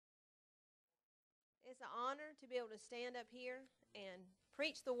It's an honor to be able to stand up here and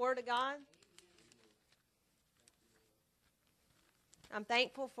preach the Word of God. I'm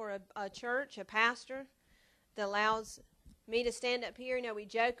thankful for a church, a pastor, that allows me to stand up here. You know, we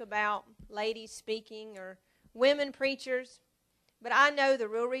joke about ladies speaking or women preachers, but I know the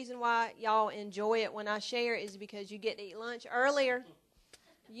real reason why y'all enjoy it when I share is because you get to eat lunch earlier.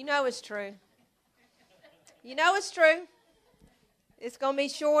 You know it's true. You know it's true. It's going to be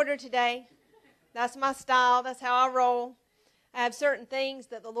shorter today. That's my style. That's how I roll. I have certain things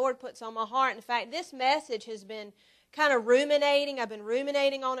that the Lord puts on my heart. In fact, this message has been kind of ruminating. I've been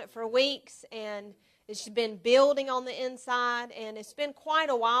ruminating on it for weeks, and it's been building on the inside, and it's been quite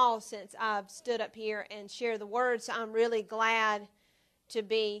a while since I've stood up here and shared the Word, so I'm really glad to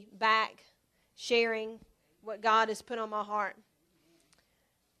be back sharing what God has put on my heart.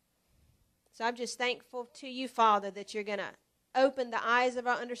 So I'm just thankful to you, Father, that you're going to open the eyes of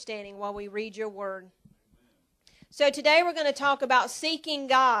our understanding while we read your word. So today we're going to talk about seeking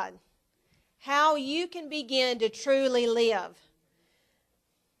God, how you can begin to truly live.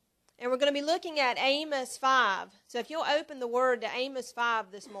 And we're going to be looking at Amos 5. So if you'll open the word to Amos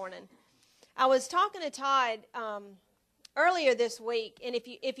 5 this morning. I was talking to Todd earlier this week, and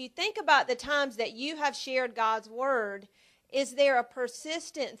if you think about the times that you have shared God's word, is there a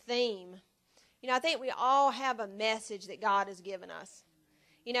persistent theme? You know, I think we all have a message that God has given us.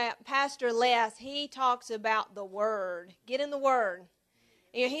 You know, Pastor Les, he talks about the Word. Get in the Word.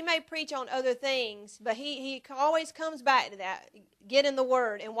 You know, he may preach on other things, but he always comes back to that. Get in the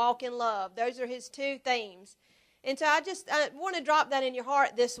Word and walk in love. Those are his two themes. And so I want to drop that in your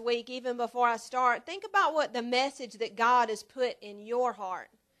heart this week, even before I start. Think about what the message that God has put in your heart.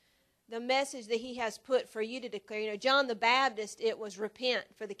 The message that he has put for you to declare. You know, John the Baptist, it was repent,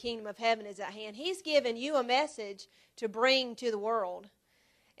 for the kingdom of heaven is at hand. He's given you a message to bring to the world.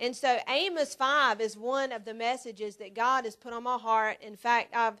 And so Amos 5 is one of the messages that God has put on my heart. In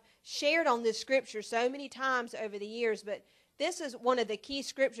fact, I've shared on this scripture so many times over the years, but this is one of the key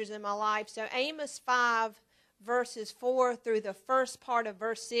scriptures in my life. So Amos 5 verses 4 through the first part of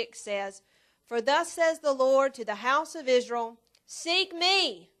verse 6 says, "For thus says the Lord to the house of Israel, seek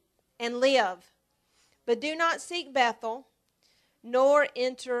me and live. But do not seek Bethel, nor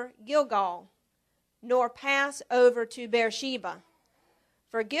enter Gilgal, nor pass over to Beersheba.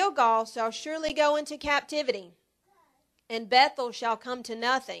 For Gilgal shall surely go into captivity, and Bethel shall come to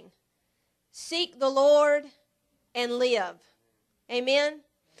nothing. Seek the Lord and live." Amen?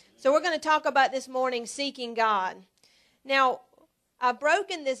 So we're going to talk about this morning seeking God. Now, I've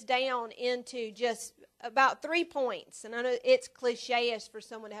broken this down into just about 3 points. And I know it's cliche-ish for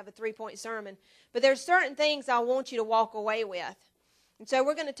someone to have a 3-point sermon. But there's certain things I want you to walk away with. And so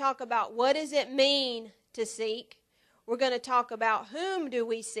we're going to talk about what does it mean to seek. We're going to talk about whom do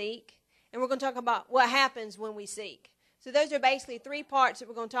we seek. And we're going to talk about what happens when we seek. So those are basically 3 parts that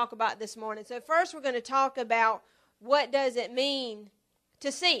we're going to talk about this morning. So first we're going to talk about what does it mean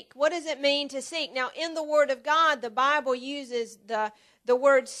to seek. What does it mean to seek? Now in the Word of God, the Bible uses the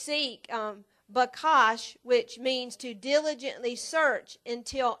word seek, bakash, which means to diligently search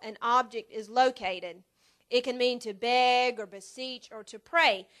until an object is located. It can mean to beg or beseech or to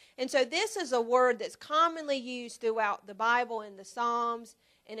pray. And so this is a word that's commonly used throughout the Bible and the Psalms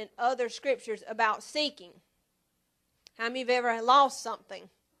and in other scriptures about seeking. How many of you have ever lost something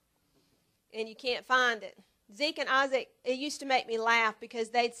and you can't find it? Zeke and Isaac, it used to make me laugh because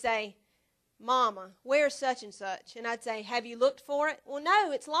they'd say, "Mama, where's such and such?" And I'd say, "Have you looked for it?" "Well,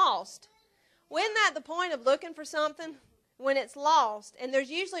 no, it's lost." Well, isn't that the point of looking for something? When it's lost, and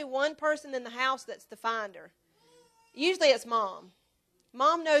there's usually one person in the house that's the finder. Usually it's Mom.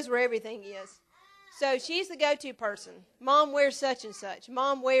 Mom knows where everything is. So she's the go-to person. "Mom, where's such and such?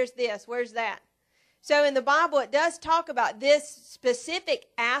 Mom, where's this? Where's that?" So in the Bible, it does talk about this specific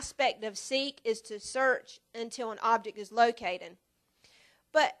aspect of seek is to search until an object is located.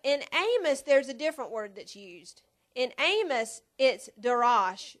 But in Amos, there's a different word that's used. In Amos, it's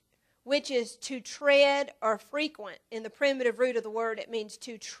darash, which is to tread or frequent. In the primitive root of the word, it means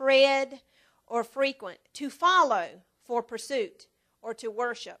to tread or frequent, to follow for pursuit, or to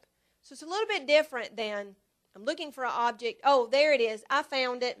worship. So it's a little bit different than, I'm looking for an object. Oh, there it is. I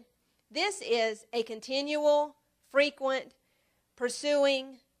found it. This is a continual, frequent,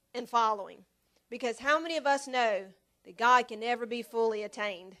 pursuing, and following. Because how many of us know that God can never be fully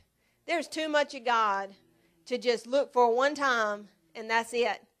attained? There's too much of God to just look for one time, and that's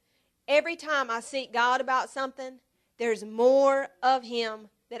it. Every time I seek God about something, there's more of Him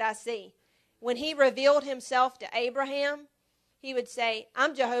that I see. When He revealed Himself to Abraham, He would say,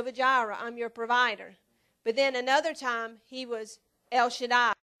 "I'm Jehovah Jireh, I'm your provider." But then another time, He was El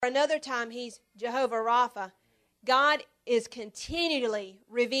Shaddai, Another time he's Jehovah Rapha. God is continually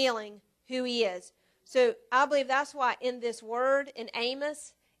revealing who he is. So I believe that's why in this word in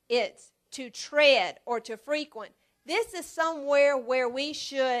Amos, it's to tread or to frequent. This is somewhere where we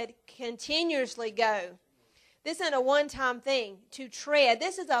should continuously go. This isn't a one-time thing, to tread.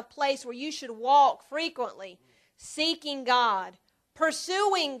 This is a place where you should walk frequently, seeking God,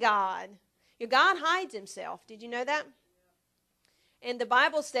 pursuing God. God hides himself. Did you know that? And the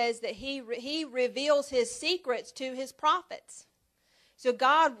Bible says that he reveals his secrets to his prophets. So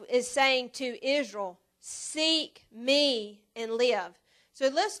God is saying to Israel, seek me and live. So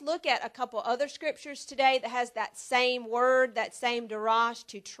let's look at a couple other scriptures today that has that same word, that same darash,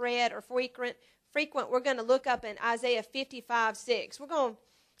 to tread or frequent. We're going to look up in Isaiah 55:6. We're going to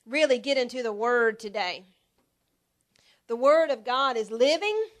really get into the word today. The word of God is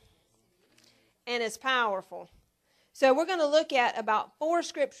living and is powerful. So we're going to look at about 4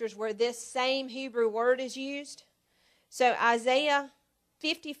 scriptures where this same Hebrew word is used. So Isaiah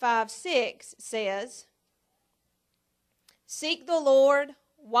 55:6 says, seek the Lord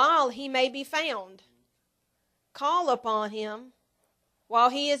while he may be found. Call upon him while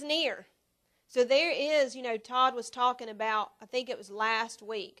he is near. So there is, Todd was talking about, I think it was last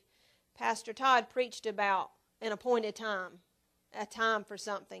week, Pastor Todd preached about an appointed time, a time for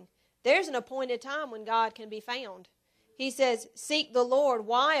something. There's an appointed time when God can be found. He says, seek the Lord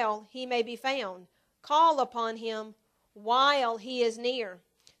while he may be found. Call upon him while he is near.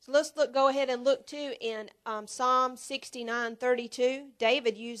 So let's go ahead and look too in Psalm 69:32.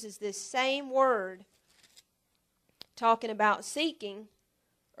 David uses this same word talking about seeking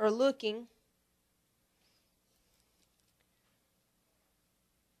or looking.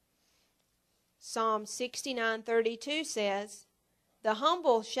 Psalm 69:32 says, the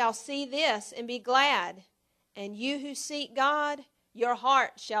humble shall see this and be glad, and you who seek God, your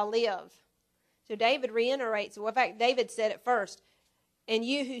heart shall live. So David reiterates, well, in fact, David said it first, and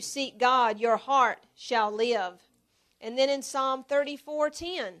you who seek God, your heart shall live. And then in Psalm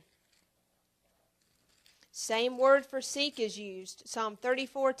 34:10, same word for seek is used. Psalm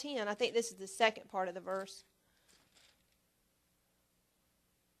 34:10, I think this is the second part of the verse.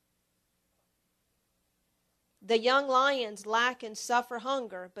 The young lions lack and suffer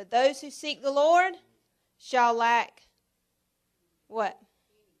hunger, but those who seek the Lord shall lack what?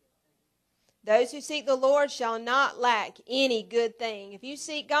 Those who seek the Lord shall not lack any good thing. If you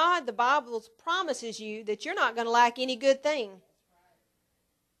seek God, the Bible promises you that you're not going to lack any good thing.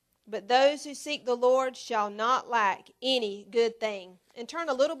 But those who seek the Lord shall not lack any good thing. And turn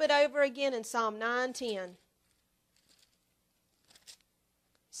a little bit over again in Psalm 9:10.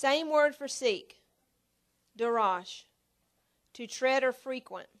 Same word for seek. Darash, to tread or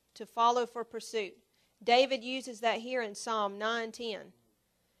frequent, to follow for pursuit. David uses that here in Psalm 9:10.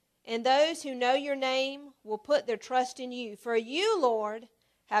 And those who know your name will put their trust in you. For you, Lord,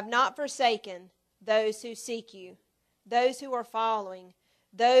 have not forsaken those who seek you, those who are following,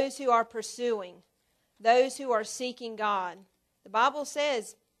 those who are pursuing, those who are seeking God. The Bible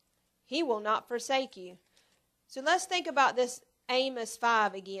says he will not forsake you. So let's think about this Amos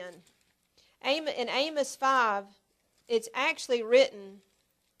 5 again. In Amos 5, it's actually written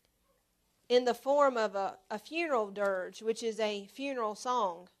in the form of a funeral dirge, which is a funeral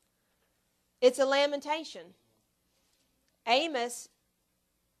song. It's a lamentation. Amos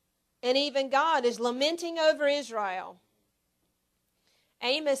and even God is lamenting over Israel.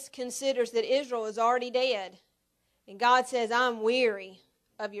 Amos considers that Israel is already dead. And God says, I'm weary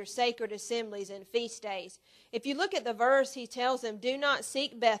of your sacred assemblies and feast days. If you look at the verse, he tells them, do not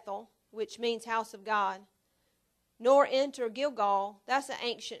seek Bethel, which means house of God, nor enter Gilgal, that's an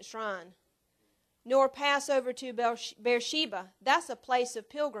ancient shrine, nor pass over to Beersheba, that's a place of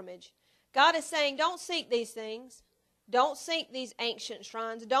pilgrimage. God is saying, don't seek these things. Don't seek these ancient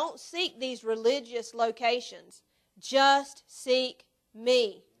shrines. Don't seek these religious locations. Just seek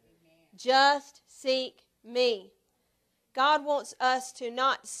me. Amen. Just seek me. God wants us to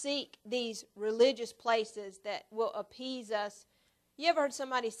not seek these religious places that will appease us. You ever heard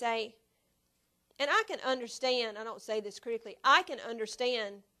somebody say, and I can understand, I don't say this critically, I can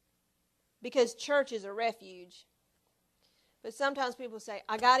understand because church is a refuge. But sometimes people say,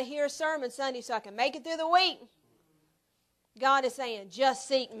 I got to hear a sermon Sunday so I can make it through the week. God is saying, just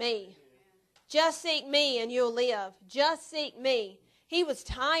seek me. Just seek me and you'll live. Just seek me. He was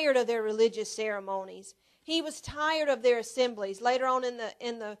tired of their religious ceremonies. He was tired of their assemblies. Later on in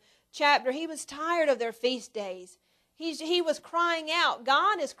the chapter, he was tired of their feast days. He was crying out.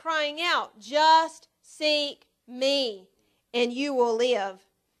 God is crying out, just seek me and you will live.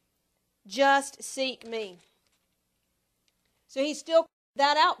 Just seek me. So he's still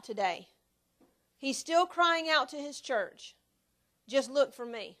that out today. He's still crying out to his church. Just look for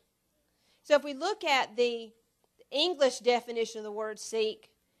me. So if we look at the English definition of the word seek,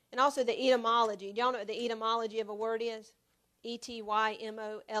 and also the etymology. Do y'all know what the etymology of a word is? E-T-Y-M-O-L-O-G-Y.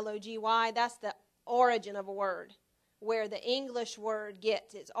 That's the origin of a word, where the English word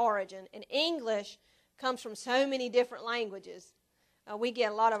gets its origin. And English comes from so many different languages. We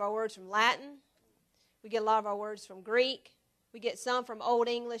get a lot of our words from Latin. We get a lot of our words from Greek. We get some from Old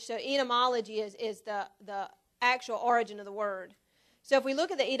English. So etymology is the actual origin of the word. So if we look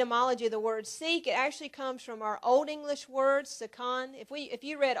at the etymology of the word seek, it actually comes from our Old English word, sakon. If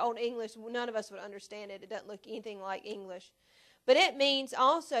you read Old English, none of us would understand it. It doesn't look anything like English. But it means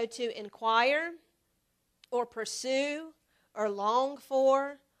also to inquire or pursue or long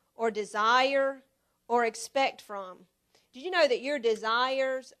for or desire or expect from. Did you know that your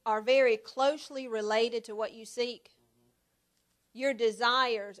desires are very closely related to what you seek? Your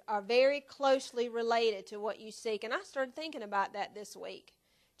desires are very closely related to what you seek. And I started thinking about that this week.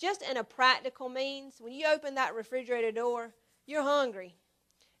 Just in a practical means, when you open that refrigerator door, you're hungry.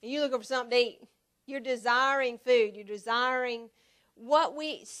 And you're looking for something to eat. You're desiring food. You're desiring what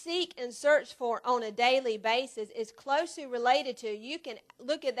we seek and search for on a daily basis is closely related to. You can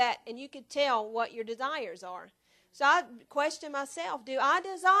look at that and you can tell what your desires are. So I question myself, do I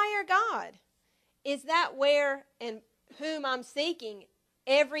desire God? Is that where and whom I'm seeking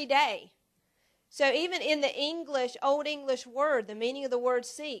every day? So even in the English, Old English word, the meaning of the word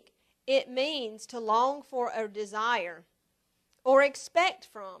seek, it means to long for or desire or expect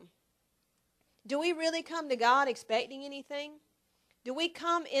from. Do we really come to God expecting anything? Do we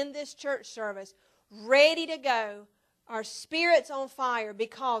come in this church service ready to go, our spirits on fire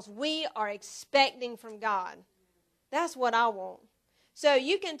because we are expecting from God? That's what I want. So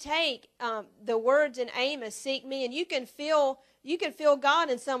you can take the words in Amos, seek me, and you can feel God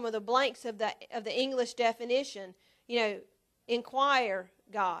in some of the blanks of the English definition. You know, inquire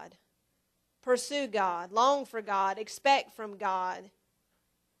God, pursue God, long for God, expect from God.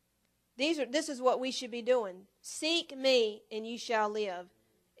 This is what we should be doing. Seek me and you shall live.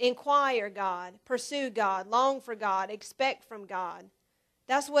 Inquire God, pursue God, long for God, expect from God.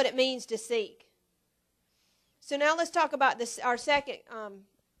 That's what it means to seek. So now let's talk about this, our second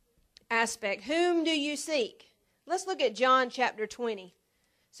aspect. Whom do you seek? Let's look at John chapter 20.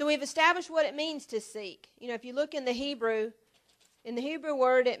 So we've established what it means to seek. You know, if you look in the Hebrew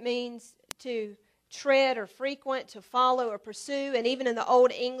word it means to tread or frequent, to follow or pursue. And even in the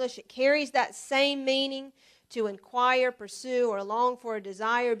Old English it carries that same meaning, to inquire, pursue, or long for a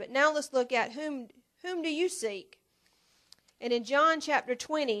desire. But now let's look at whom do you seek? And in John chapter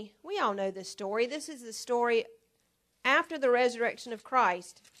 20, we all know this story. This is the story after the resurrection of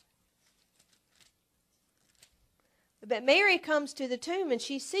Christ. But Mary comes to the tomb and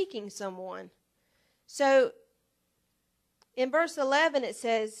she's seeking someone. So in verse 11 it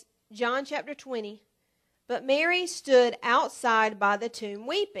says, John chapter 20, but Mary stood outside by the tomb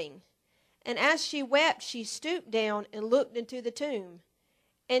weeping. And as she wept, she stooped down and looked into the tomb.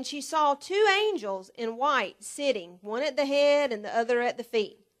 And she saw two angels in white sitting, one at the head and the other at the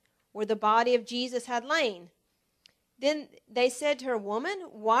feet, where the body of Jesus had lain. Then they said to her, Woman,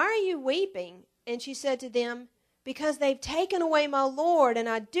 why are you weeping? And she said to them, Because they've taken away my Lord, and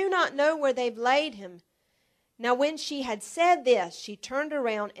I do not know where they've laid him. Now when she had said this, she turned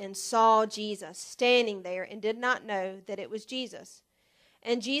around and saw Jesus standing there, and did not know that it was Jesus.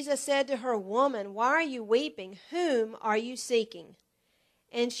 And Jesus said to her, Woman, why are you weeping? Whom are you seeking?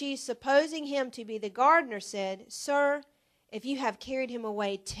 And she, supposing him to be the gardener, said, Sir, if you have carried him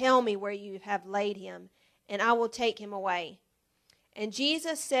away, tell me where you have laid him, and I will take him away. And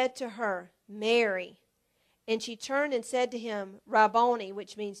Jesus said to her, Mary. And she turned and said to him, Rabboni,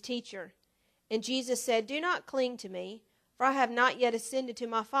 which means teacher. And Jesus said, Do not cling to me, for I have not yet ascended to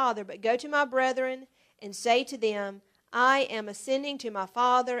my Father, but go to my brethren and say to them, I am ascending to my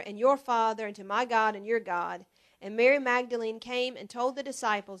Father and your Father, and to my God and your God. And Mary Magdalene came and told the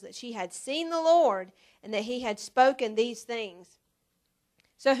disciples that she had seen the Lord and that he had spoken these things.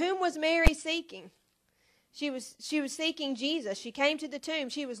 So whom was Mary seeking? She was seeking Jesus. She came to the tomb.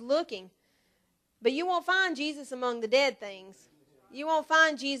 She was looking. But you won't find Jesus among the dead things. You won't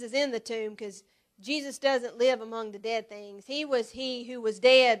find Jesus in the tomb, because Jesus doesn't live among the dead things. He was he who was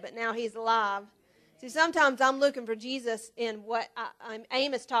dead, but now he's alive. See, sometimes I'm looking for Jesus in what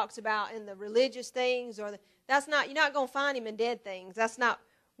Amos talks about in the religious things, or you're not going to find him in dead things. That's not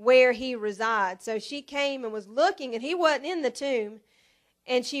where he resides. So she came and was looking, and he wasn't in the tomb,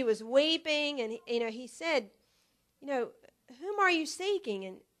 and she was weeping, and he said, whom are you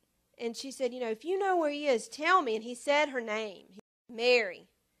seeking? And she said, if you know where he is, tell me. And he said her name. Mary.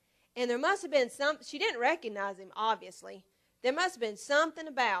 And there must have been she didn't recognize him, obviously. There must have been something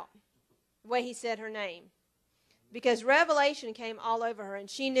about the way he said her name. Because revelation came all over her, and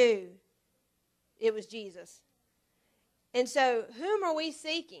she knew it was Jesus. And so, whom are we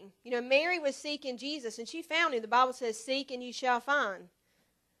seeking? You know, Mary was seeking Jesus, and she found him. The Bible says, seek and you shall find.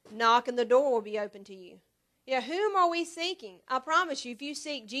 Knock and the door will be open to you. Yeah, whom are we seeking? I promise you, if you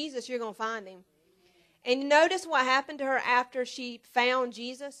seek Jesus, you're going to find him. And notice what happened to her after she found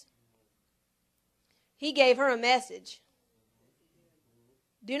Jesus. He gave her a message.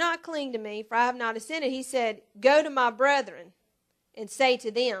 Do not cling to me, for I have not ascended. He said, go to my brethren and say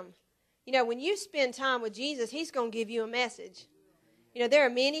to them. You know, when you spend time with Jesus, he's going to give you a message. You know, there are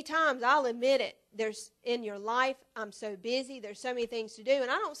many times, I'll admit it, there's in your life, I'm so busy, there's so many things to do, and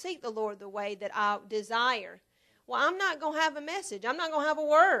I don't seek the Lord the way that I desire. Well, I'm not going to have a message. I'm not going to have a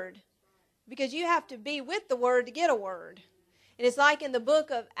word, because you have to be with the word to get a word. And it's like in the book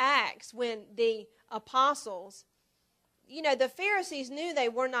of Acts when the apostles, you know, the Pharisees knew they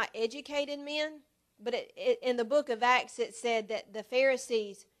were not educated men, but in the book of Acts it said that the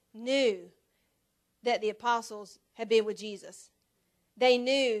Pharisees knew that the apostles had been with Jesus. They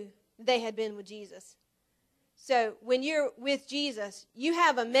knew they had been with Jesus. So when you're with Jesus, you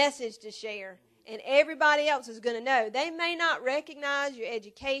have a message to share, and everybody else is going to know. They may not recognize your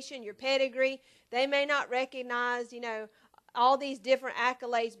education, your pedigree. They may not recognize, you know, all these different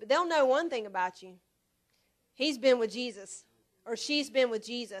accolades, but they'll know one thing about you. He's been with Jesus, or she's been with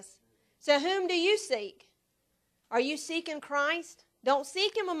Jesus. So whom do you seek? Are you seeking Christ? Don't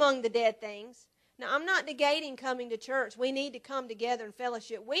seek him among the dead things. Now, I'm not negating coming to church. We need to come together in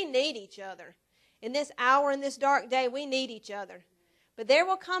fellowship. We need each other. In this hour, in this dark day, we need each other. But there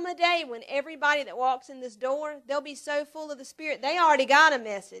will come a day when everybody that walks in this door, they'll be so full of the Spirit, they already got a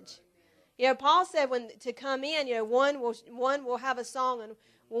message. You know, Paul said when to come in, you know, one will have a song, and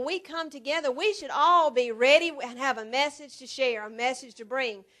when we come together, we should all be ready and have a message to share, a message to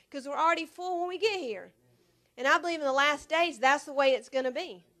bring, because we're already full when we get here. And I believe in the last days, that's the way it's going to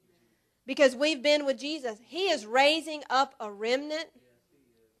be. Because we've been with Jesus. He is raising up a remnant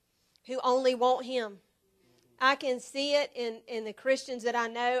who only want him. I can see it in the Christians that I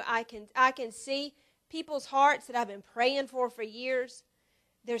know. I can see people's hearts that I've been praying for years.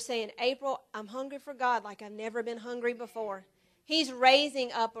 They're saying, April, I'm hungry for God like I've never been hungry before. He's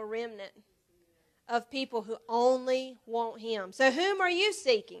raising up a remnant of people who only want him. So whom are you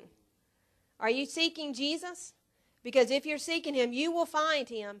seeking? Are you seeking Jesus? Because if you're seeking him, you will find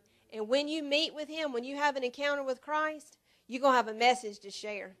him. And when you meet with him, when you have an encounter with Christ, you're going to have a message to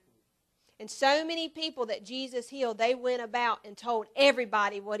share. And so many people that Jesus healed, they went about and told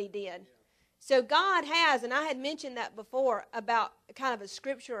everybody what he did. So God has, and I had mentioned that before about kind of a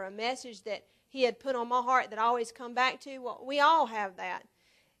scripture or a message that he had put on my heart that I always come back to. Well, we all have that.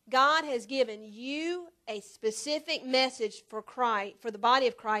 God has given you a specific message for Christ, for the body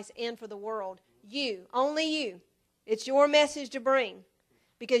of Christ and for the world. You, only you. It's your message to bring.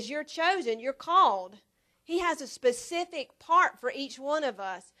 Because you're chosen, you're called. He has a specific part for each one of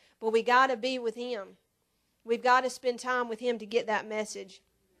us, but we got to be with him. We've got to spend time with him to get that message.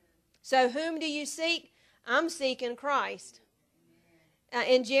 So whom do you seek? I'm seeking Christ.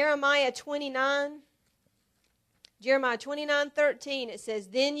 In Jeremiah 29:13, it says,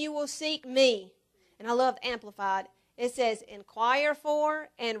 then you will seek me. And I love Amplified. It says, inquire for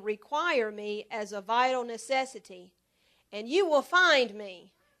and require me as a vital necessity. And you will find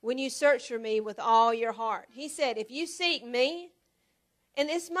me when you search for me with all your heart. He said, if you seek me, and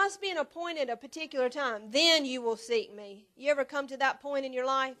this must be an appointed at a particular time, then you will seek me. You ever come to that point in your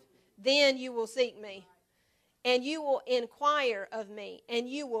life? Then you will seek me. And you will inquire of me. And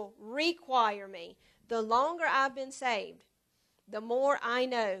you will require me. The longer I've been saved, the more I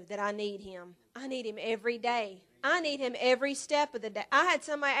know that I need him. I need him every day. I need him every step of the day. I had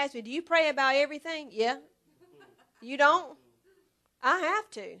somebody ask me, do you pray about everything? Yeah. You don't? I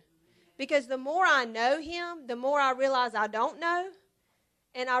have to. Because the more I know him, the more I realize I don't know.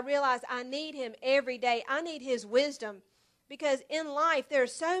 And I realize I need him every day. I need his wisdom. Because in life, there are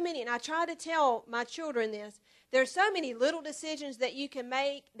so many, and I try to tell my children this, there are so many little decisions that you can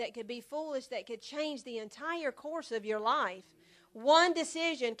make that could be foolish, that could change the entire course of your life. One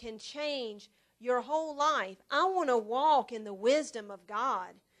decision can change your whole life. I want to walk in the wisdom of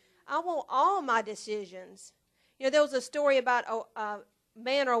God. I want all my decisions. You know, there was a story about a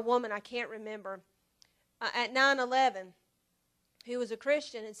man or a woman, I can't remember, at 9/11, who was a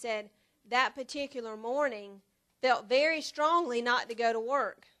Christian and said that particular morning felt very strongly not to go to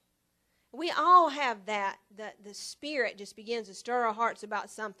work. We all have that the Spirit just begins to stir our hearts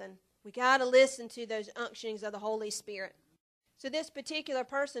about something. We got to listen to those unctionings of the Holy Spirit. So this particular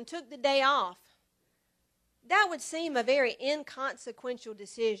person took the day off. That would seem a very inconsequential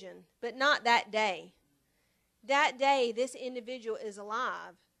decision, but not that day. That day, this individual is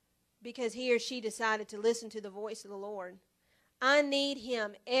alive because he or she decided to listen to the voice of the Lord. I need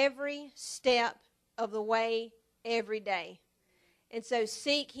him every step of the way, every day. And so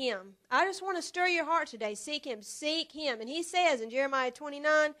seek him. I just want to stir your heart today. Seek him. Seek him. And he says in Jeremiah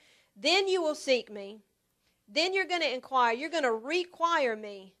 29, then you will seek me. Then you're going to inquire. You're going to require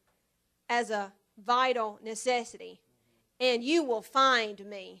me as a vital necessity. And you will find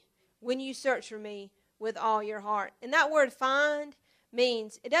me when you search for me with all your heart. And that word find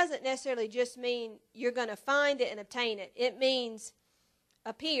means, it doesn't necessarily just mean you're going to find it and obtain it. It means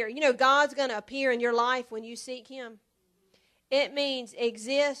appear. You know, God's going to appear in your life when you seek him. It means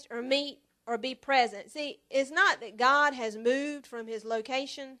exist or meet or be present. See, it's not that God has moved from his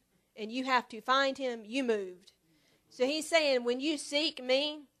location and you have to find him. You moved. So he's saying when you seek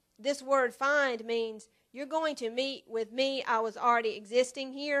me, this word find means you're going to meet with me. I was already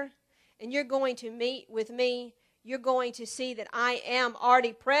existing here. And you're going to meet with me. You're going to see that I am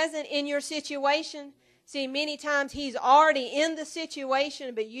already present in your situation. See, many times he's already in the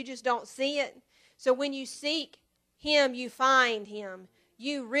situation, but you just don't see it. So when you seek him, you find him.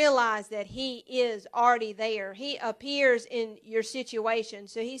 You realize that he is already there. He appears in your situation.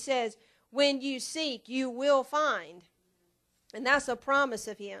 So he says, when you seek, you will find. And that's a promise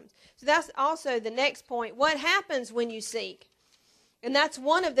of him. So that's also the next point. What happens when you seek? And that's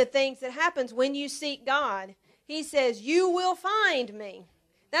one of the things that happens when you seek God. He says, you will find me.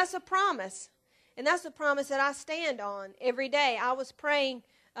 That's a promise. And that's a promise that I stand on every day. I was praying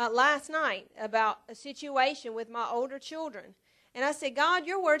last night about a situation with my older children. And I said, God,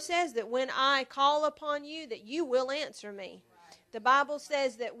 your word says that when I call upon you, that you will answer me. The Bible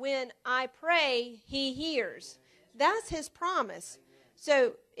says that when I pray, he hears. That's his promise.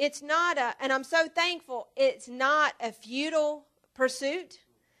 So it's not and I'm so thankful, it's not a futile pursuit.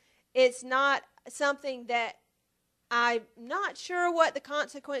 It's not something that I'm not sure what the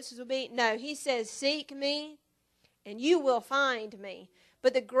consequences will be. No, he says, seek me and you will find me.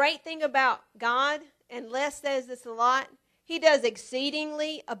 But the great thing about God, and Les says this a lot, he does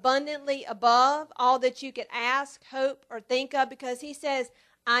exceedingly, abundantly above all that you could ask, hope, or think of, because he says,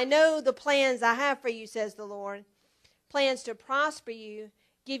 I know the plans I have for you, says the Lord. Plans to prosper you,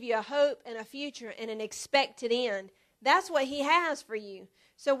 give you a hope and a future and an expected end. That's what he has for you.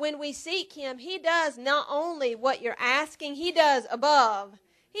 So when we seek him, he does not only what you're asking, he does above.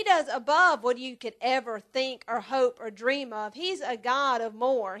 He does above what you could ever think or hope or dream of. He's a God of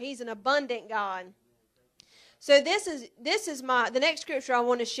more. He's an abundant God. So this is the next scripture I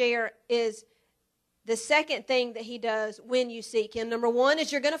want to share is the second thing that he does when you seek him. Number one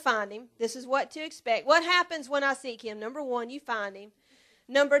is you're going to find him. This is what to expect. What happens when I seek him? Number one, you find him.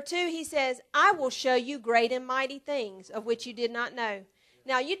 Number two, he says, I will show you great and mighty things of which you did not know.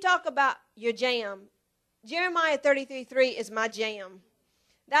 Now, you talk about your jam. Jeremiah 33:3 is my jam.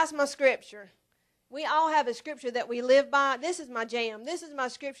 That's my scripture. We all have a scripture that we live by. This is my jam. This is my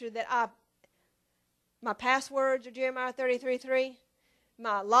scripture that my passwords are Jeremiah 33:3.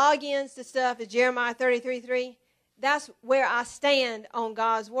 My logins to stuff is Jeremiah 33:3. That's where I stand on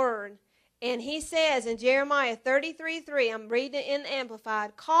God's word. And he says in Jeremiah 33:3, I'm reading it in the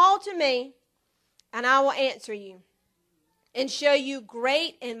Amplified, call to me, and I will answer you, and show you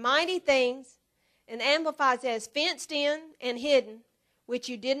great and mighty things. And Amplified says, fenced in and hidden, which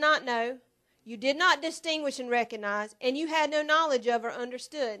you did not know, you did not distinguish and recognize, and you had no knowledge of or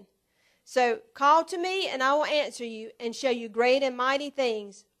understood. So call to me, and I will answer you, and show you great and mighty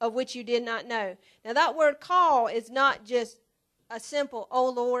things of which you did not know. Now that word call is not just a simple, oh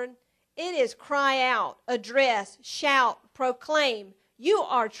Lord. It is cry out, address, shout, proclaim. You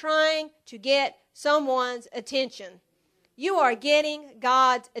are trying to get someone's attention. You are getting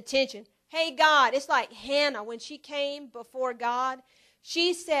God's attention. Hey, God, it's like Hannah when she came before God.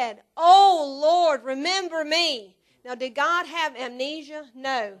 She said, oh, Lord, remember me. Now, did God have amnesia?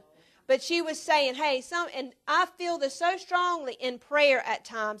 No. But she was saying, hey, and I feel this so strongly in prayer at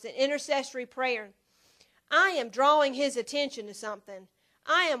times, in intercessory prayer. I am drawing his attention to something.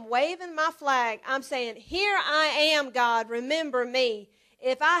 I am waving my flag. I'm saying, here I am, God, remember me.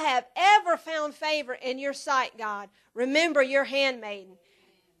 If I have ever found favor in your sight, God, remember your handmaiden.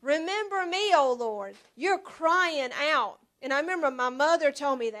 Remember me, O Lord. You're crying out. And I remember my mother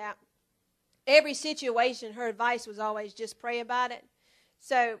told me that. Every situation, her advice was always just pray about it.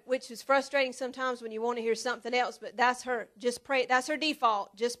 So, which is frustrating sometimes when you want to hear something else, but that's her. Just pray. That's her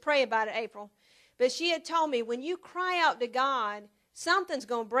default. Just pray about it, April. But she had told me, when you cry out to God, something's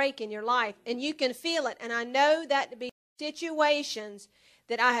going to break in your life, and you can feel it. And I know that to be situations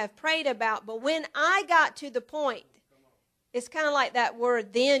that I have prayed about. But when I got to the point, it's kind of like that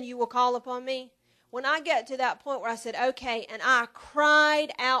word, then you will call upon me. When I got to that point where I said, okay, and I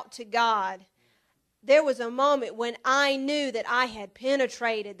cried out to God, there was a moment when I knew that I had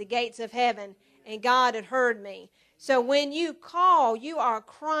penetrated the gates of heaven and God had heard me. So when you call, you are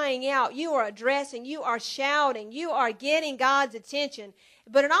crying out, you are addressing, you are shouting, you are getting God's attention.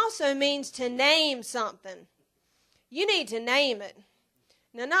 But it also means to name something. You need to name it.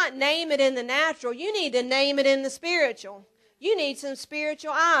 Now, not name it in the natural, you need to name it in the spiritual. You need some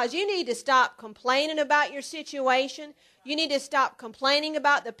spiritual eyes. You need to stop complaining about your situation. You need to stop complaining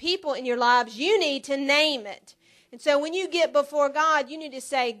about the people in your lives. You need to name it. And so when you get before God, you need to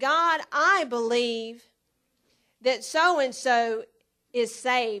say, God, I believe that so-and-so is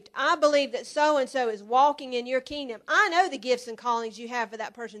saved. I believe that so-and-so is walking in your kingdom. I know the gifts and callings you have for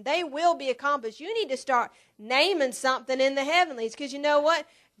that person. They will be accomplished. You need to start naming something in the heavenlies, because you know what?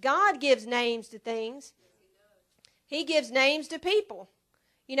 God gives names to things. He gives names to people.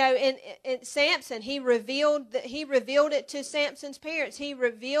 You know, in Samson, he revealed it to Samson's parents. He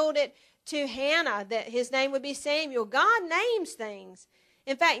revealed it to Hannah that his name would be Samuel. God names things.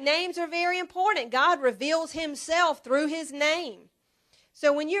 In fact, names are very important. God reveals himself through his name.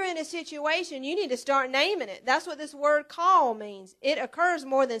 So when you're in a situation, you need to start naming it. That's what this word call means. It occurs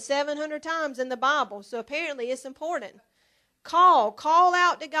more than 700 times in the Bible, so apparently it's important. Call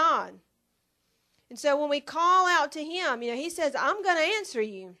out to God. And so when we call out to him, he says, I'm going to answer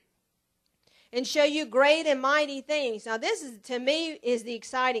you and show you great and mighty things. Now this is, to me, is the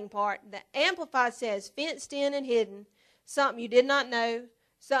exciting part. The Amplified says, fenced in and hidden, something you did not know,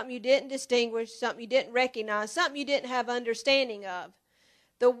 something you didn't distinguish, something you didn't recognize, something you didn't have understanding of.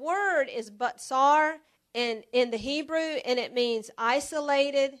 The word is batsar in the Hebrew, and it means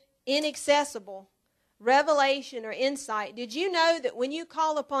isolated, inaccessible, revelation, or insight. Did you know that when you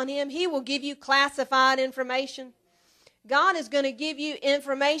call upon him, he will give you classified information? God is going to give you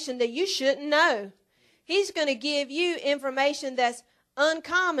information that you shouldn't know. He's going to give you information that's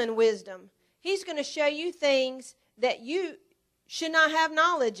uncommon wisdom. He's going to show you things that you should not have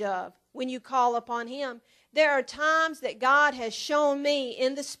knowledge of when you call upon him. There are times that God has shown me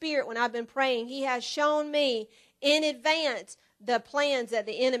in the Spirit when I've been praying. He has shown me in advance the plans that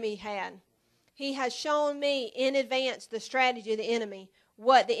the enemy had. He has shown me in advance the strategy of the enemy,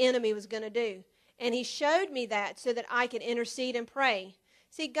 what the enemy was going to do. And he showed me that so that I could intercede and pray.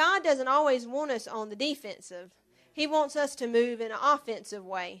 See, God doesn't always want us on the defensive. He wants us to move in an offensive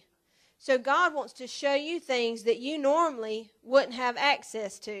way. So God wants to show you things that you normally wouldn't have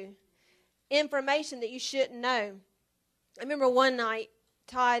access to. Information that you shouldn't know. I remember one night,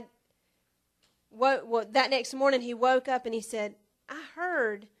 Todd, that next morning he woke up and he said,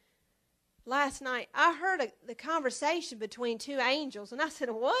 last night, I heard the conversation between two angels. And I said,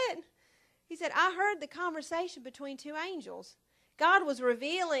 what? He said, I heard the conversation between two angels. God was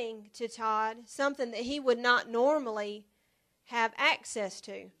revealing to Todd something that he would not normally have access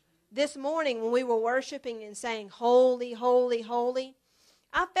to. This morning when we were worshiping and saying, holy, holy, holy,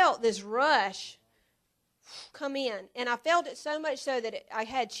 I felt this rush come in. And I felt it so much so that I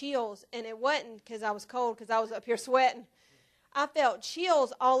had chills. And it wasn't because I was cold, because I was up here sweating. I felt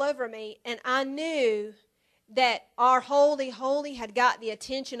chills all over me. And I knew that our holy, holy had got the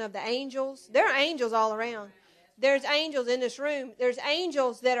attention of the angels. There are angels all around. There's angels in this room. There's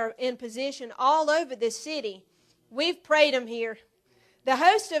angels that are in position all over this city. We've prayed them here. The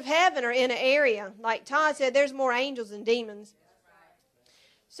hosts of heaven are in an area. Like Todd said, there's more angels than demons.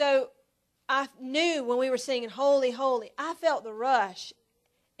 So I knew when we were singing Holy, Holy, I felt the rush.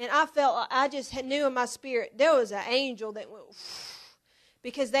 And I just knew in my spirit there was an angel that went,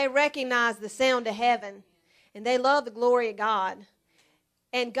 because they recognized the sound of heaven. And they love the glory of God.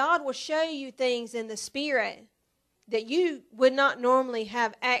 And God will show you things in the spirit that you would not normally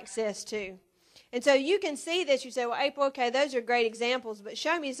have access to. And so you can see this. You say, well, April, okay, those are great examples, but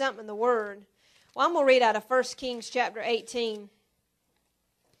show me something in the Word. Well, I'm going to read out of 1 Kings chapter 18.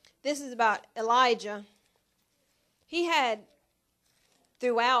 This is about Elijah. He had,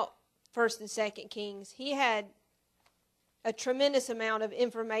 throughout 1st and 2nd Kings, he had a tremendous amount of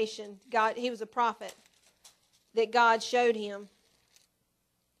information. He was a prophet that God showed him.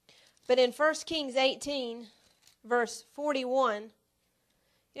 But in 1 Kings 18, verse 41,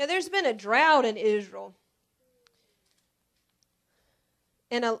 there's been a drought in Israel.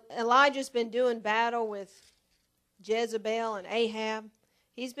 And Elijah's been doing battle with Jezebel and Ahab.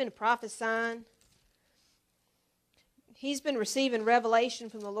 He's been prophesying. He's been receiving revelation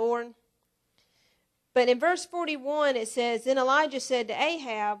from the Lord. But in verse 41 it says, then Elijah said to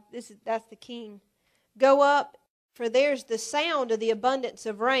Ahab, that's the king, go up for there's the sound of the abundance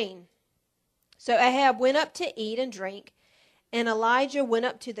of rain. So Ahab went up to eat and drink, and Elijah went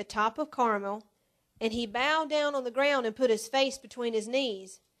up to the top of Carmel, and he bowed down on the ground and put his face between his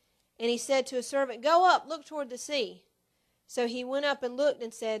knees. And he said to his servant, "Go up, look toward the sea." So he went up and looked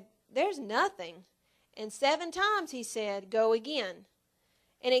and said, "There's nothing." And 7 times he said, "Go again."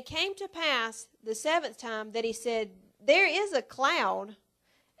 And it came to pass the 7th time that he said, "There is a cloud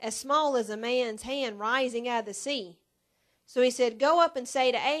as small as a man's hand rising out of the sea." So he said, "Go up and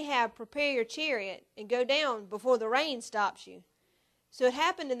say to Ahab, prepare your chariot and go down before the rain stops you." So it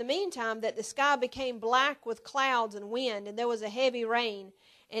happened in the meantime that the sky became black with clouds and wind, and there was a heavy rain.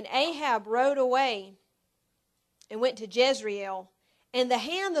 And Ahab rode away and went to Jezreel. And the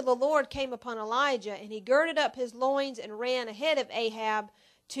hand of the Lord came upon Elijah, and he girded up his loins and ran ahead of Ahab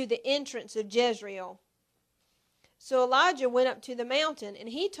to the entrance of Jezreel. So Elijah went up to the mountain, and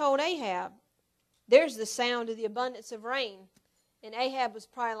he told Ahab, "There's the sound of the abundance of rain." And Ahab was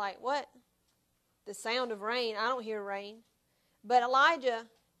probably like, "What? The sound of rain? I don't hear rain." But Elijah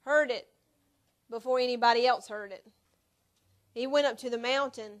heard it before anybody else heard it. He went up to the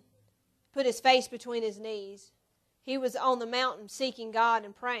mountain, put his face between his knees. He was on the mountain seeking God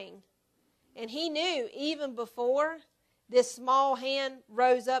and praying. And he knew even before this small hand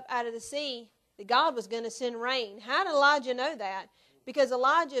rose up out of the sea that God was going to send rain. How did Elijah know that? Because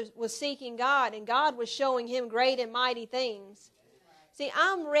Elijah was seeking God, and God was showing him great and mighty things. See,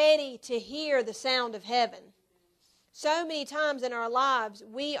 I'm ready to hear the sound of heaven. So many times in our lives,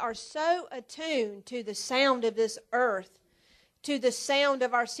 we are so attuned to the sound of this earth, to the sound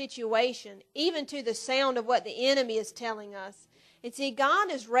of our situation, even to the sound of what the enemy is telling us. And see,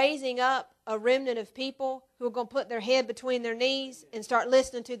 God is raising up a remnant of people who are going to put their head between their knees and start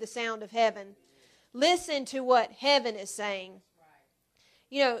listening to the sound of heaven. Listen to what heaven is saying.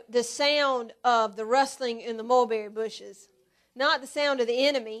 You know, the sound of the rustling in the mulberry bushes. Not the sound of the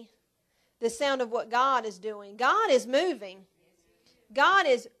enemy, the sound of what God is doing. God is moving. God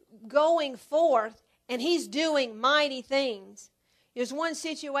is going forth, and He's doing mighty things. There's one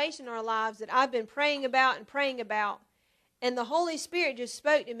situation in our lives that I've been praying about, and the Holy Spirit just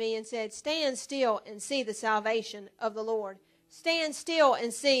spoke to me and said, "Stand still and see the salvation of the Lord. Stand still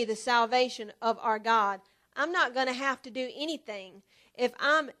and see the salvation of our God." I'm not going to have to do anything. If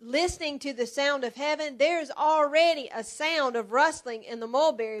I'm listening to the sound of heaven, there's already a sound of rustling in the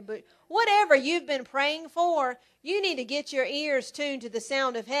mulberry bush. Whatever you've been praying for, you need to get your ears tuned to the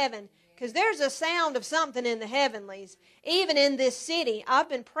sound of heaven, because there's a sound of something in the heavenlies. Even in this city, I've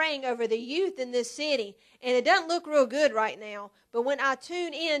been praying over the youth in this city, and it doesn't look real good right now. But when I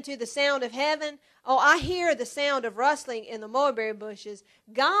tune in to the sound of heaven, I hear the sound of rustling in the mulberry bushes.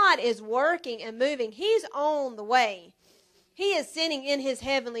 God is working and moving. He's on the way. He is sitting in His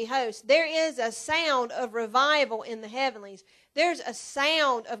heavenly host. There is a sound of revival in the heavenlies. There's a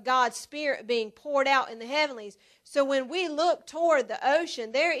sound of God's Spirit being poured out in the heavenlies. So when we look toward the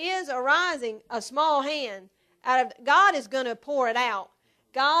ocean, there is arising a small hand. God is going to pour it out.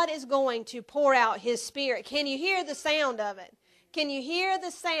 God is going to pour out His Spirit. Can you hear the sound of it? Can you hear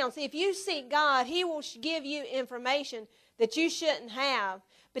the sound? See, if you seek God, He will give you information that you shouldn't have.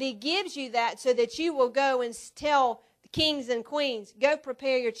 But He gives you that so that you will go and tell the kings and queens, "Go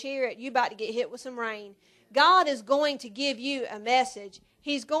prepare your chariot. You're about to get hit with some rain." God is going to give you a message.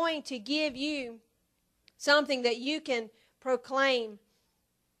 He's going to give you something that you can proclaim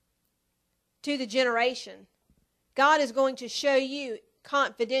to the generation. God is going to show you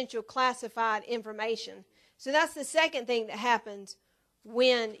confidential, classified information. So that's the second thing that happens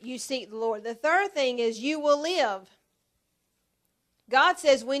when you seek the Lord. The third thing is you will live. God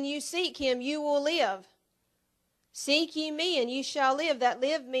says when you seek Him, you will live. "Seek ye me, and ye shall live." That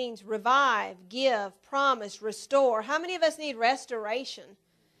live means revive, give, promise, restore. How many of us need restoration?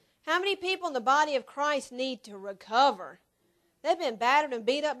 How many people in the body of Christ need to recover? They've been battered and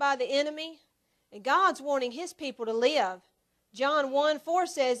beat up by the enemy, and God's wanting His people to live. John 1:4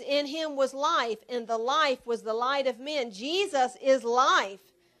 says, "In Him was life, and the life was the light of men." Jesus is life.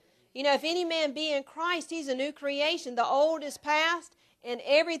 You know, if any man be in Christ, he's a new creation. The old is past, and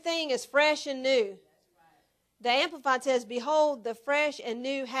everything is fresh and new. The Amplified says, "Behold, the fresh and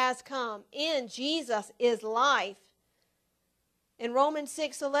new has come." In Jesus is life. And Romans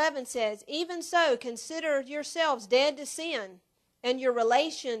 6:11 says, "Even so, consider yourselves dead to sin, and your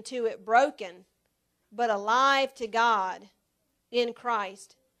relation to it broken, but alive to God in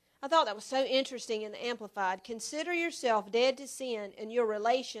Christ." I thought that was so interesting in the Amplified. Consider yourself dead to sin and your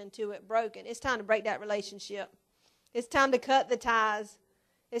relation to it broken. It's time to break that relationship. It's time to cut the ties.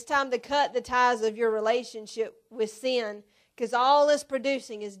 It's time to cut the ties of your relationship with sin, because all it's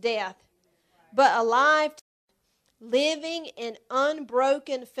producing is death. But alive. living in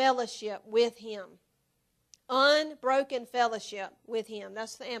unbroken fellowship with Him. Unbroken fellowship with Him.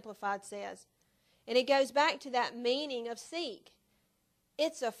 That's what the Amplified says. And it goes back to that meaning of seek.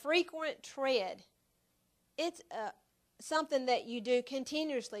 It's a frequent tread. It's something that you do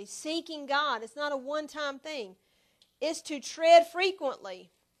continuously. Seeking God. It's not a one-time thing. It's to tread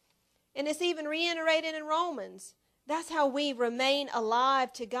frequently. And it's even reiterated in Romans. That's how we remain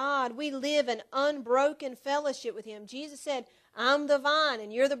alive to God. We live in unbroken fellowship with Him. Jesus said, I'm the vine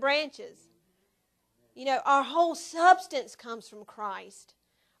and you're the branches. You know, our whole substance comes from Christ.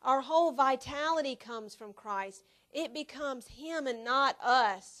 Our whole vitality comes from Christ. It becomes Him and not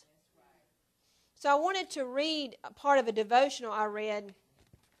us. So I wanted to read a part of a devotional I read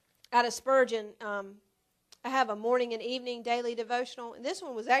out of Spurgeon. I have a morning and evening daily devotional. And this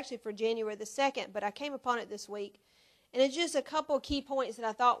one was actually for January the 2nd, but I came upon it this week. And it's just a couple of key points that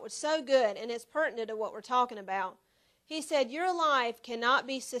I thought were so good, and it's pertinent to what we're talking about. He said, your life cannot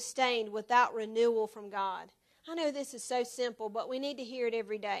be sustained without renewal from God. I know this is so simple, but we need to hear it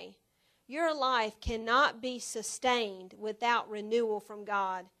every day. Your life cannot be sustained without renewal from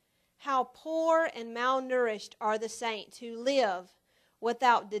God. How poor and malnourished are the saints who live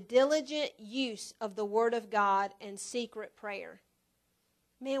without the diligent use of the Word of God and secret prayer.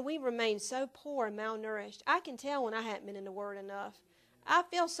 Man, we remain so poor and malnourished. I can tell when I haven't been in the Word enough. I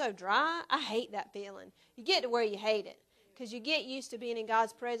feel so dry. I hate that feeling. You get to where you hate it because you get used to being in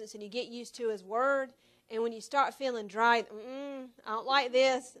God's presence and you get used to His Word. And when you start feeling dry, I don't like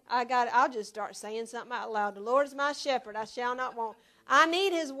this. I'll just start saying something out loud. The Lord is my shepherd. I shall not want. I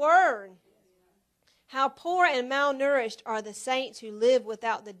need His Word. How poor and malnourished are the saints who live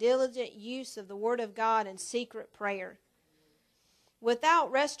without the diligent use of the Word of God and secret prayer.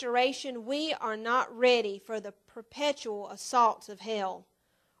 Without restoration, we are not ready for the perpetual assaults of hell,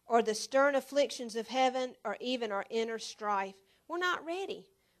 or the stern afflictions of heaven, or even our inner strife. We're not ready.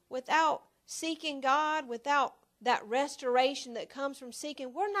 Without seeking God, without that restoration that comes from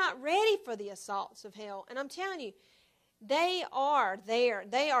seeking, we're not ready for the assaults of hell. And I'm telling you, they are there.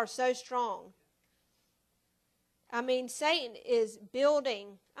 They are so strong. I mean, Satan is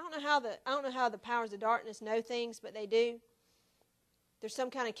building. I don't know how the powers of darkness know things, but they do. There's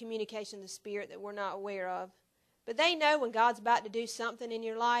some kind of communication in the Spirit that we're not aware of. But they know when God's about to do something in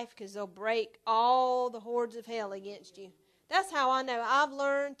your life because they'll break all the hordes of hell against you. That's how I know. I've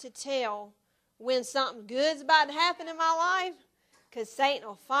learned to tell when something good's about to happen in my life because Satan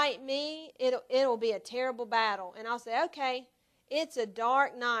will fight me. It'll be a terrible battle. And I'll say, okay, it's a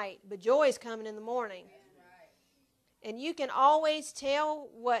dark night, but joy's coming in the morning. And you can always tell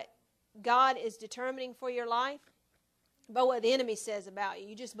what God is determining for your life by what the enemy says about you.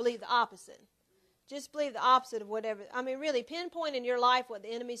 You just believe the opposite. Just believe the opposite of whatever. I mean, really, pinpoint in your life what the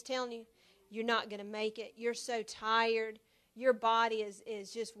enemy's telling you. You're not going to make it. You're so tired. Your body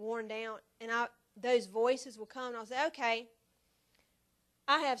is just worn down. And those voices will come and I'll say, okay,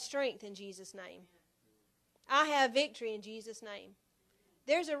 I have strength in Jesus' name. I have victory in Jesus' name.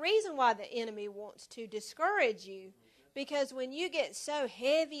 There's a reason why the enemy wants to discourage you. Because when you get so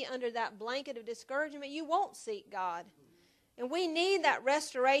heavy under that blanket of discouragement, you won't seek God. And we need that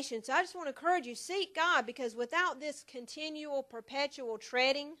restoration. So I just want to encourage you, seek God, because without this continual, perpetual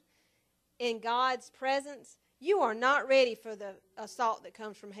treading in God's presence, you are not ready for the assault that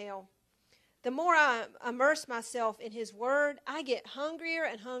comes from hell. The more I immerse myself in His Word, I get hungrier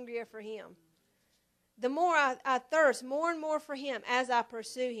and hungrier for Him. The more I thirst more and more for Him as I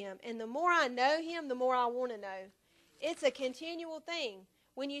pursue Him. And the more I know Him, the more I want to know. It's a continual thing.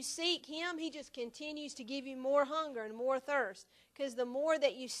 When you seek Him, He just continues to give you more hunger and more thirst. Because the more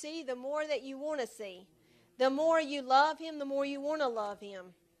that you see, the more that you want to see. The more you love Him, the more you want to love Him.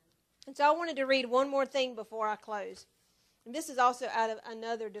 And so I wanted to read one more thing before I close. And this is also out of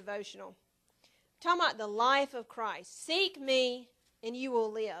another devotional. I'm talking about the life of Christ. Seek me and you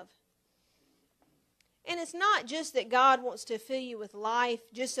will live. And it's not just that God wants to fill you with life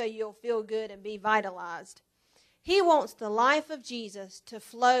just so you'll feel good and be vitalized. He wants the life of Jesus to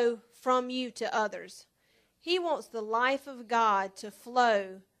flow from you to others. He wants the life of God to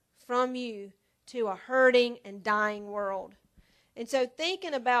flow from you to a hurting and dying world. And so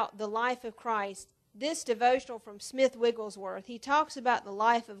thinking about the life of Christ, this devotional from Smith Wigglesworth, he talks about the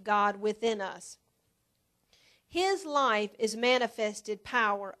life of God within us. His life is manifested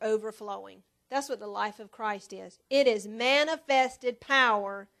power overflowing. That's what the life of Christ is. It is manifested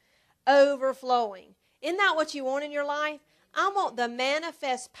power overflowing. Isn't that what you want in your life? I want the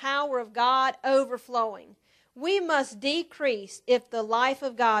manifest power of God overflowing. We must decrease if the life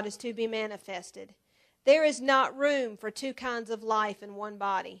of God is to be manifested. There is not room for two kinds of life in one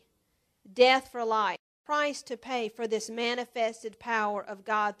body. Death for life. price to pay for this manifested power of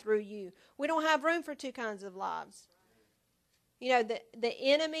God through you. We don't have room for two kinds of lives. You know, the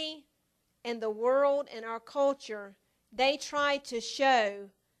enemy and the world and our culture, they try to show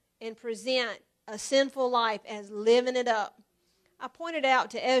and present a sinful life as living it up. I pointed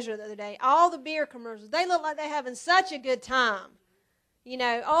out to Ezra the other day, all the beer commercials, they look like they're having such a good time. You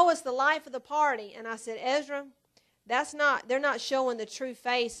know, oh, it's the life of the party. And I said, Ezra, they're not showing the true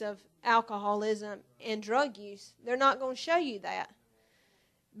face of alcoholism and drug use. They're not going to show you that.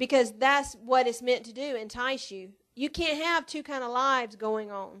 Because that's what it's meant to do, entice you. You can't have two kind of lives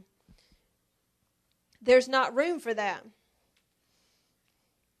going on. There's not room for that.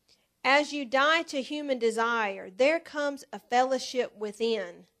 As you die to human desire, there comes a fellowship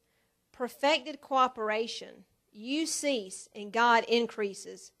within, perfected cooperation. You cease and God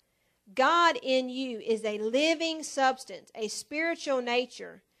increases. God in you is a living substance, a spiritual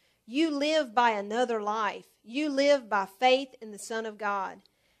nature. You live by another life. You live by faith in the Son of God.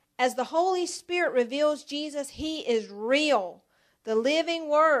 As the Holy Spirit reveals Jesus, He is real. The living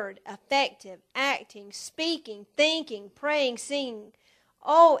Word, effective, acting, speaking, thinking, praying, singing.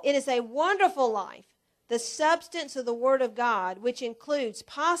 Oh, it is a wonderful life. The substance of the Word of God, which includes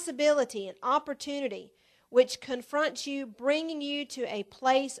possibility and opportunity, which confronts you, bringing you to a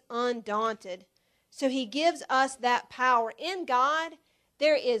place undaunted. So He gives us that power. In God,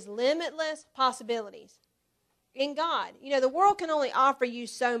 there is limitless possibilities. In God. You know, the world can only offer you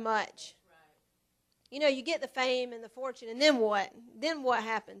so much. You know, you get the fame and the fortune, and then what? Then what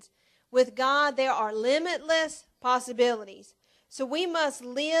happens? With God, there are limitless possibilities. So we must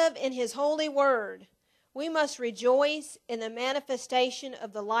live in His holy word. We must rejoice in the manifestation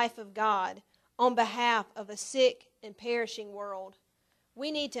of the life of God on behalf of a sick and perishing world.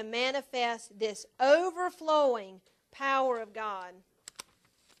 We need to manifest this overflowing power of God.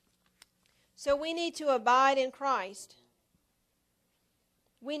 So we need to abide in Christ.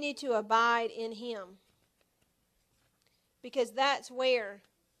 We need to abide in Him. Because that's where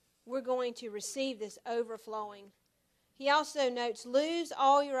we're going to receive this overflowing. He also notes, lose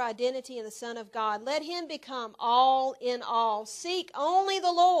all your identity in the Son of God. Let Him become all in all. Seek only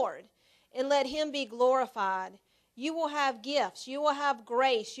the Lord and let Him be glorified. You will have gifts. You will have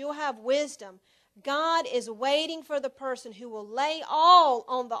grace. You will have wisdom. God is waiting for the person who will lay all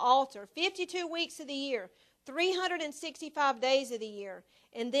on the altar 52 weeks of the year, 365 days of the year,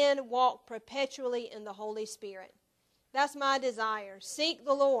 and then walk perpetually in the Holy Spirit. That's my desire. Seek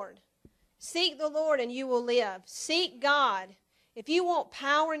the Lord. Seek the Lord and you will live. Seek God. If you want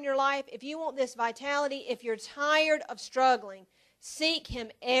power in your life, if you want this vitality, if you're tired of struggling, seek Him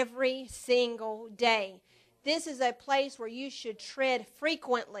every single day. This is a place where you should tread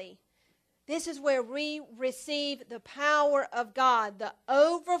frequently. This is where we receive the power of God, the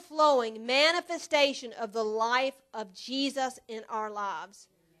overflowing manifestation of the life of Jesus in our lives.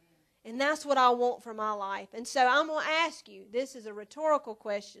 And that's what I want for my life. And so I'm going to ask you, this is a rhetorical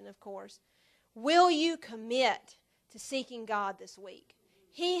question, of course. Will you commit to seeking God this week?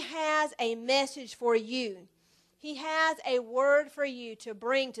 He has a message for you. He has a word for you to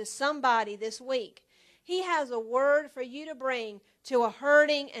bring to somebody this week. He has a word for you to bring to a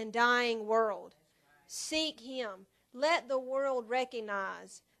hurting and dying world. Seek Him. Let the world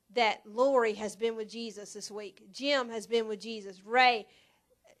recognize that Lori has been with Jesus this week. Jim has been with Jesus. Ray,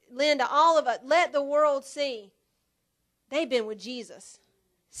 Linda, all of us. Let the world see they've been with Jesus.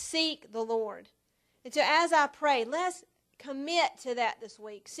 Seek the Lord. And so as I pray, let's commit to that this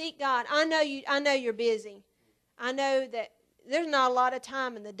week. Seek God. I know you're busy. I know that there's not a lot of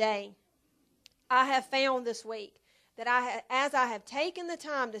time in the day. I have found this week that as I have taken the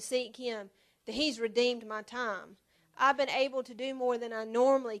time to seek Him, that He's redeemed my time. I've been able to do more than I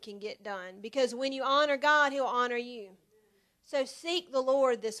normally can get done. Because when you honor God, He'll honor you. So seek the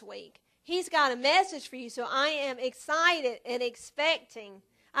Lord this week. He's got a message for you, so I am excited and expecting.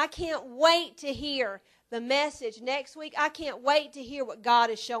 I can't wait to hear the message next week. I can't wait to hear what God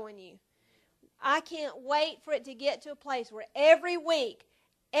is showing you. I can't wait for it to get to a place where every week,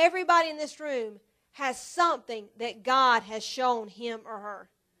 everybody in this room has something that God has shown him or her.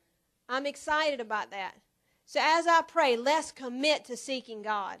 I'm excited about that. So as I pray, let's commit to seeking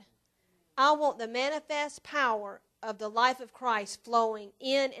God. I want the manifest power of the life of Christ flowing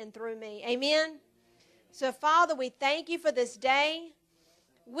in and through me. Amen? So, Father, we thank You for this day.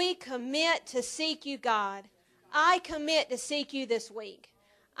 We commit to seek You, God. I commit to seek You this week.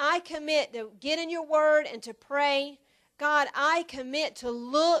 I commit to get in Your word and to pray. God, I commit to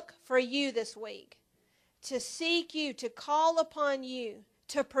look for You this week, to seek You, to call upon You,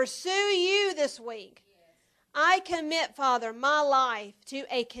 to pursue You this week. I commit, Father, my life to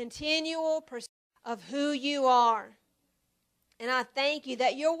a continual pursuit. of who you are. And I thank you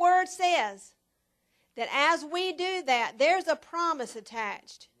that your word says that as we do that, there's a promise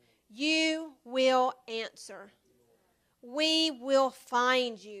attached. You will answer. We will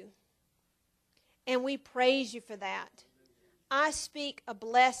find you. And we praise you for that. I speak a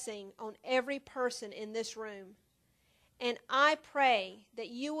blessing on every person in this room. And I pray that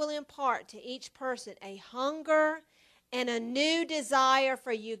you will impart to each person a hunger and a new desire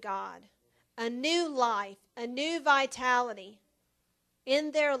for you, God. A new life, a new vitality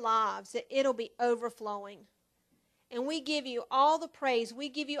in their lives, that it'll be overflowing. And we give you all the praise. We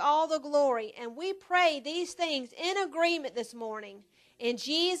give you all the glory. And we pray these things in agreement this morning. In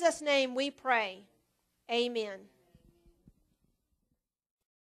Jesus' name we pray. Amen.